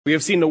We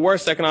have seen the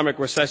worst economic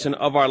recession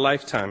of our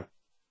lifetime.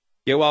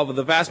 Yet while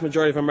the vast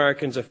majority of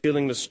Americans are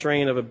feeling the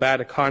strain of a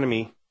bad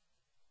economy,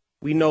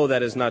 we know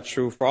that is not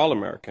true for all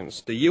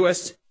Americans. The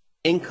U.S.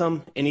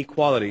 income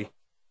inequality,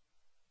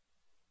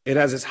 it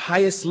has its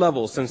highest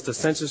level since the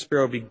Census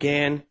Bureau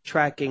began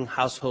tracking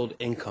household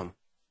income.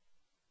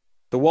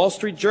 The Wall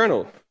Street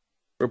Journal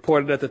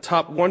reported that the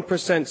top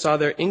 1% saw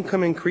their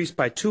income increase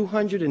by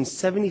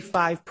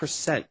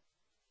 275%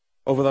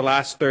 over the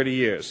last 30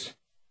 years.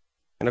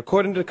 And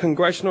according to the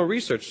Congressional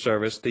Research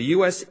Service, the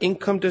U.S.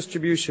 income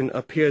distribution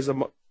appears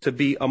to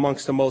be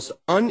amongst the most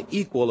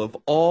unequal of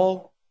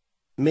all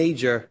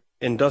major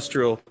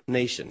industrial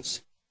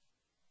nations.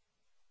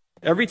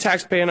 Every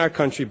taxpayer in our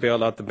country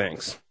bailed out the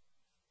banks.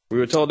 We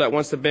were told that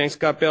once the banks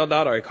got bailed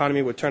out, our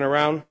economy would turn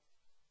around.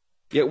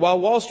 Yet while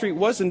Wall Street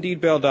was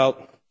indeed bailed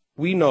out,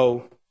 we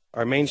know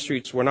our main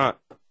streets were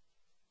not.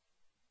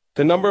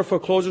 The number of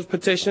foreclosure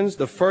petitions,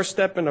 the first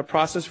step in the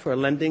process for a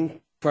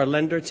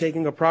lender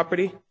taking a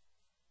property,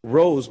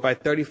 rose by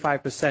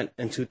 35%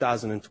 in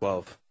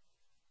 2012.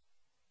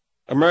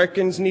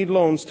 Americans need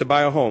loans to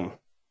buy a home,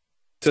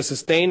 to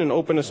sustain and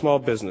open a small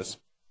business,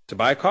 to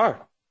buy a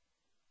car,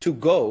 to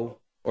go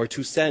or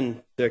to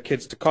send their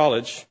kids to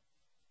college.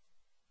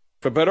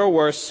 For better or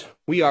worse,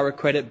 we are a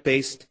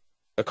credit-based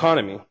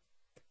economy,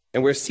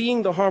 and we're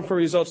seeing the harmful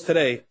results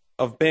today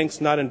of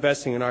banks not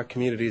investing in our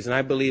communities, and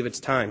I believe it's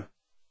time,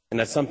 and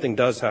that something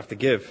does have to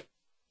give.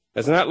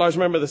 As an at-large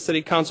member of the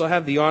City Council, I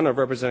have the honor of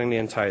representing the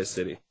entire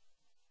city.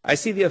 I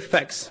see the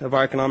effects of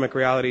our economic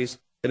realities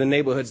in the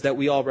neighborhoods that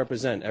we all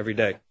represent every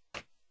day.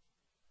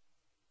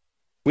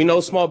 We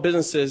know small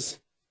businesses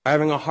are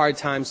having a hard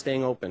time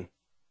staying open,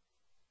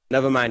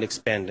 never mind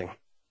expanding.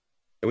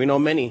 And we know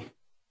many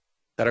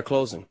that are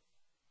closing.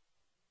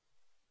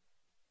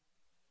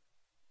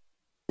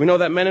 We know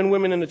that men and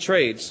women in the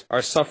trades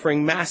are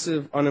suffering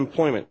massive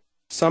unemployment.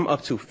 Some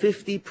up to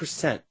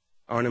 50%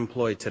 are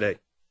unemployed today.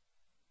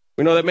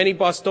 We know that many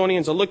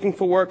Bostonians are looking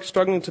for work,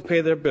 struggling to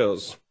pay their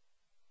bills.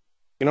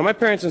 You know, my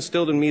parents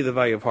instilled in me the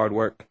value of hard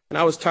work, and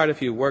I was taught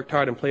if you worked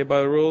hard and played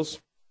by the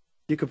rules,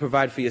 you could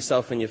provide for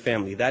yourself and your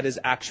family. That is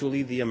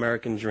actually the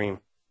American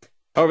dream.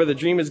 However, the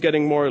dream is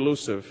getting more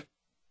elusive,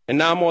 and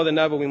now more than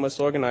ever we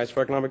must organize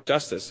for economic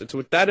justice. It's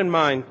with that in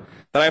mind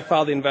that I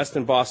filed the Invest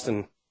in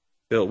Boston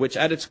bill, which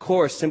at its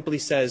core simply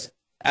says,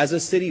 as a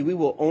city, we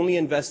will only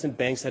invest in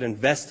banks that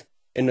invest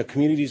in the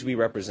communities we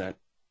represent.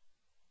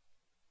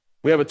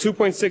 We have a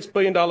 $2.6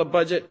 billion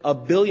budget.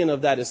 $1 billion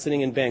of that is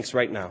sitting in banks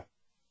right now.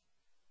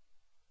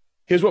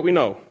 Here's what we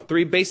know.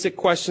 3 basic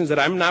questions that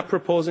I'm not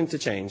proposing to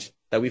change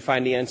that we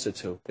find the answer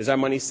to. Is our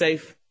money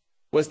safe?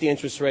 What's the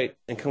interest rate?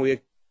 And can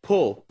we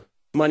pull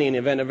money in the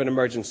event of an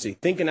emergency?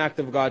 Think an act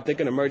of God. Think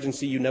an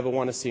emergency you never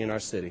want to see in our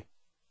city.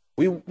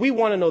 We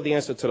want to know the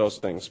answer to those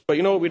things. But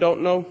you know what we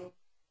don't know?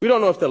 We don't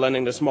know if they're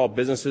lending to small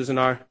businesses in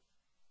our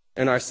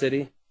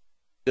city,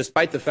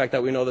 despite the fact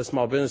that we know that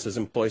small businesses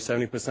employ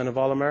 70% of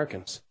all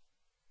Americans.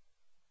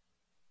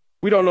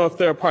 We don't know if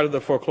they're a part of the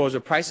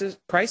foreclosure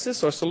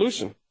crisis or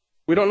solution.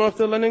 We don't know if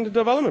they're lending to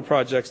development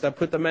projects that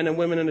put the men and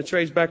women in the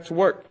trades back to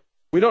work.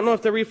 We don't know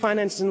if they're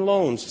refinancing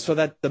loans so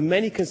that the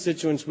many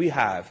constituents we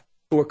have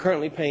who are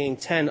currently paying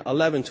 10,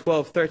 11,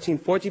 12, 13,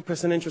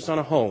 14% interest on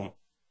a home,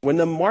 when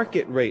the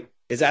market rate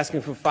is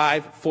asking for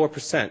 5,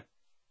 4%,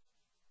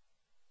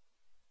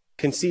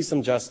 can see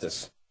some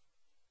justice.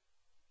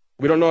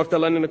 We don't know if they're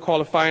lending to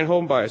qualifying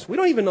home buyers. We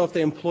don't even know if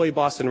they employ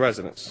Boston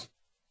residents.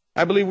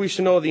 I believe we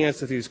should know the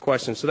answer to these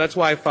questions, so that's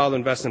why I filed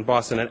Invest in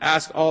Boston and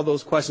ask all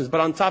those questions. But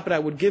on top of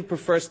that, would give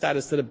preferred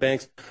status to the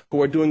banks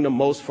who are doing the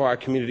most for our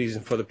communities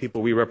and for the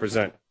people we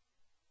represent.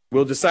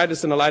 We'll decide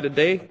this in the light of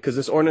day because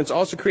this ordinance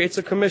also creates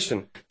a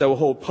commission that will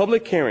hold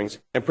public hearings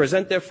and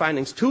present their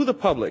findings to the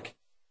public.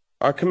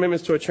 Our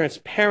commitments to a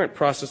transparent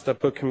process that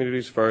put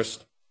communities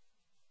first.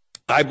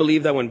 I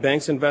believe that when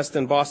banks invest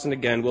in Boston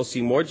again, we'll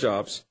see more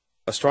jobs,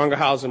 a stronger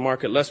housing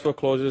market, less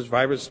foreclosures,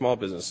 vibrant small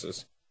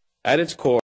businesses. At its core,